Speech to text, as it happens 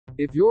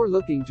If you're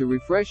looking to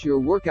refresh your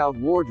workout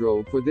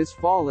wardrobe for this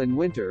fall and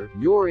winter,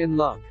 you're in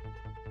luck.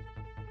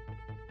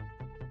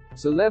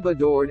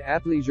 Celeb-adored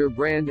athleisure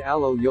brand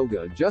Alo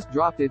Yoga just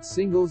dropped its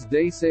Singles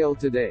Day sale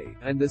today,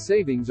 and the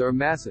savings are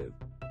massive.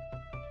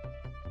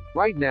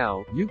 Right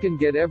now, you can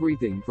get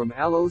everything from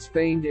Alo's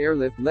famed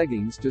airlift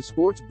leggings to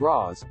sports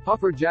bras,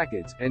 puffer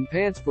jackets, and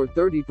pants for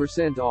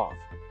 30% off.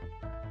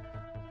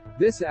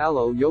 This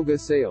Alo Yoga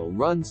sale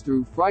runs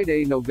through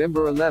Friday,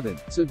 November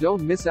 11th, so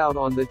don't miss out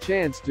on the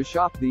chance to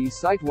shop these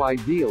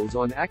site-wide deals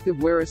on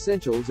activewear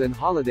essentials and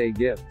holiday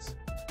gifts.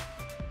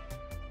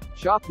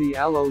 Shop the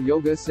Alo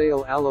Yoga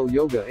sale. Alo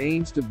Yoga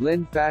aims to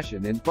blend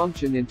fashion and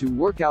function into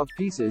workout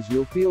pieces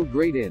you'll feel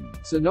great in,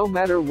 so no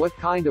matter what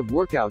kind of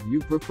workout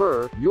you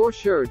prefer, you're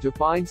sure to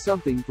find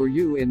something for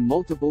you in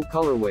multiple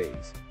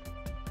colorways.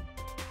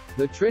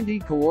 The trendy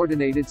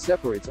coordinated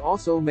separates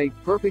also make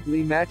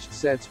perfectly matched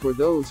sets for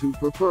those who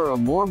prefer a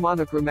more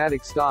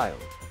monochromatic style.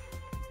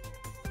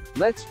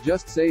 Let's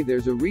just say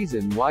there's a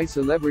reason why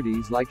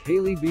celebrities like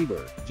Hailey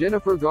Bieber,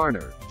 Jennifer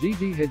Garner,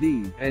 Gigi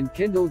Hadid, and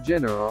Kendall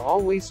Jenner are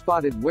always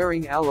spotted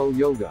wearing Alo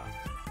Yoga.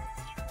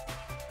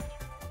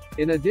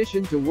 In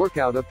addition to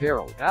workout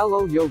apparel,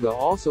 Alo Yoga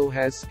also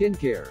has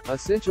skincare,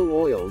 essential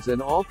oils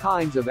and all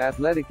kinds of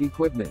athletic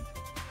equipment.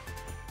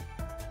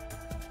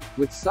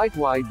 With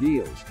site-wide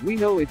deals, we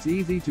know it's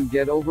easy to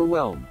get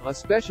overwhelmed,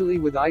 especially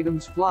with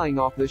items flying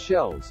off the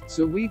shelves,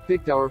 so we've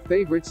picked our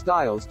favorite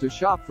styles to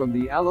shop from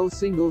the Alo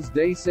Singles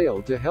Day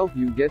sale to help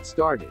you get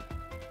started.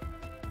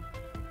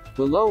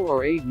 Below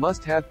are 8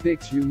 must-have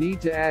picks you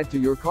need to add to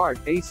your cart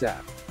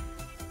ASAP.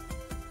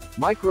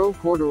 Micro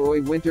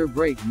Corduroy Winter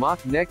Break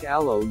Mock Neck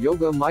Alo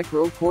Yoga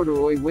Micro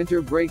Corduroy Winter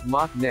Break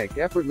Mock Neck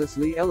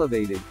effortlessly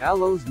elevated.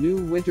 Alo's new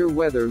winter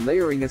weather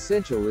layering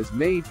essential is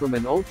made from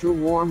an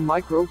ultra-warm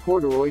micro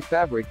corduroy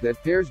fabric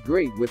that pairs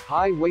great with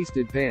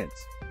high-waisted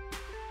pants.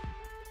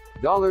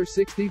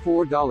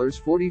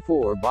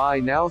 $64.44 Buy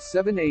now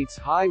 7/8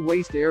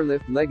 high-waist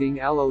airlift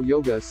legging Alo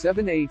Yoga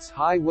 7/8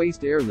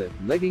 high-waist airlift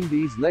legging.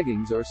 These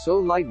leggings are so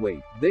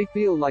lightweight, they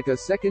feel like a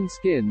second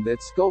skin that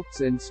sculpts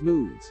and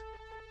smooths.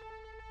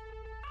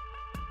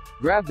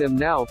 Grab them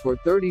now for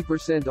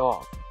 30%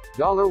 off.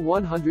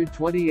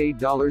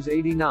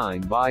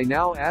 $128.89 Buy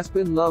now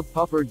Aspen-Loved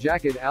Puffer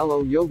Jacket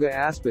Alo Yoga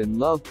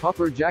Aspen-Loved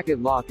Puffer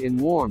Jacket. Lock in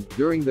warm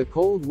during the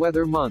cold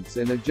weather months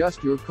and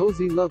adjust your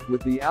cozy look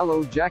with the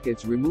Alo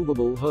Jacket's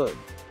removable hood.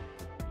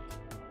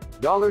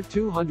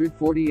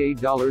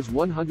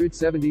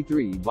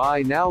 $248.173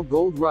 Buy now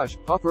Gold Rush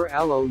Puffer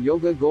Alo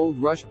Yoga Gold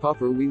Rush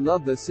Puffer. We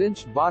love the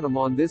cinched bottom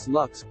on this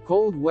luxe,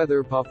 cold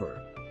weather puffer.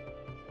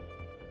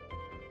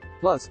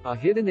 Plus, a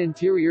hidden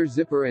interior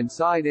zipper and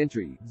side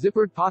entry.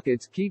 Zippered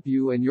pockets keep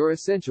you and your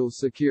essentials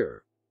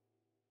secure.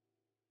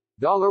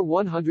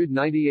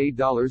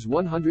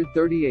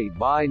 $198.138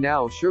 Buy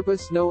now Sherpa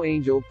Snow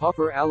Angel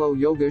Puffer Alo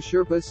Yoga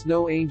Sherpa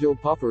Snow Angel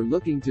Puffer.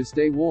 Looking to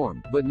stay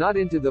warm, but not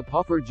into the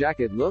puffer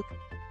jacket look?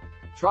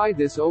 Try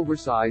this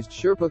oversized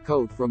Sherpa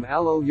coat from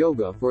Alo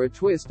Yoga for a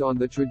twist on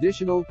the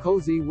traditional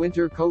cozy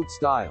winter coat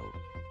style.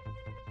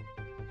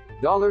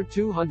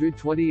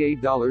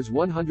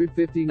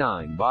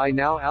 $228.159 Buy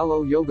now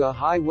Alo Yoga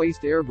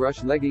High-Waist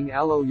Airbrush Legging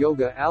Alo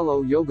Yoga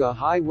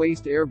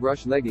High-Waist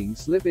Airbrush Legging.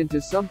 Slip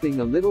into something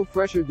a little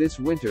fresher this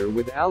winter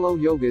with Alo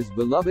Yoga's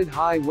beloved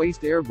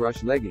high-waist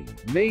airbrush legging,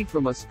 made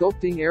from a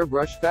sculpting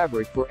airbrush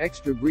fabric for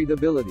extra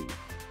breathability.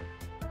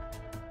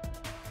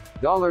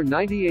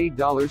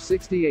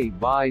 $98.68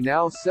 Buy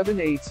now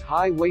 7/8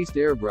 high-waist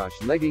airbrush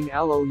legging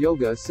Alo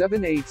Yoga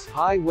 7/8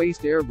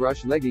 high-waist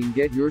airbrush legging.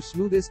 Get your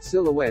smoothest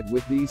silhouette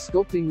with these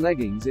sculpting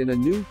leggings in a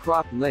new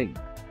cropped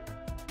length.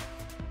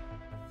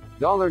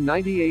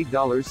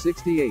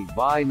 $98.68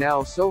 Buy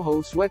now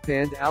Soho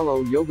Sweatpant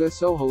Alo Yoga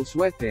Soho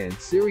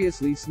Sweatpants.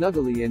 Seriously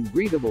snuggly and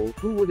breathable,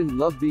 who wouldn't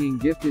love being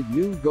gifted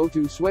new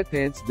go-to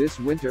sweatpants this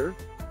winter?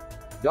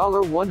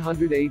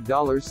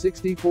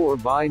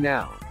 $108.64 Buy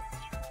now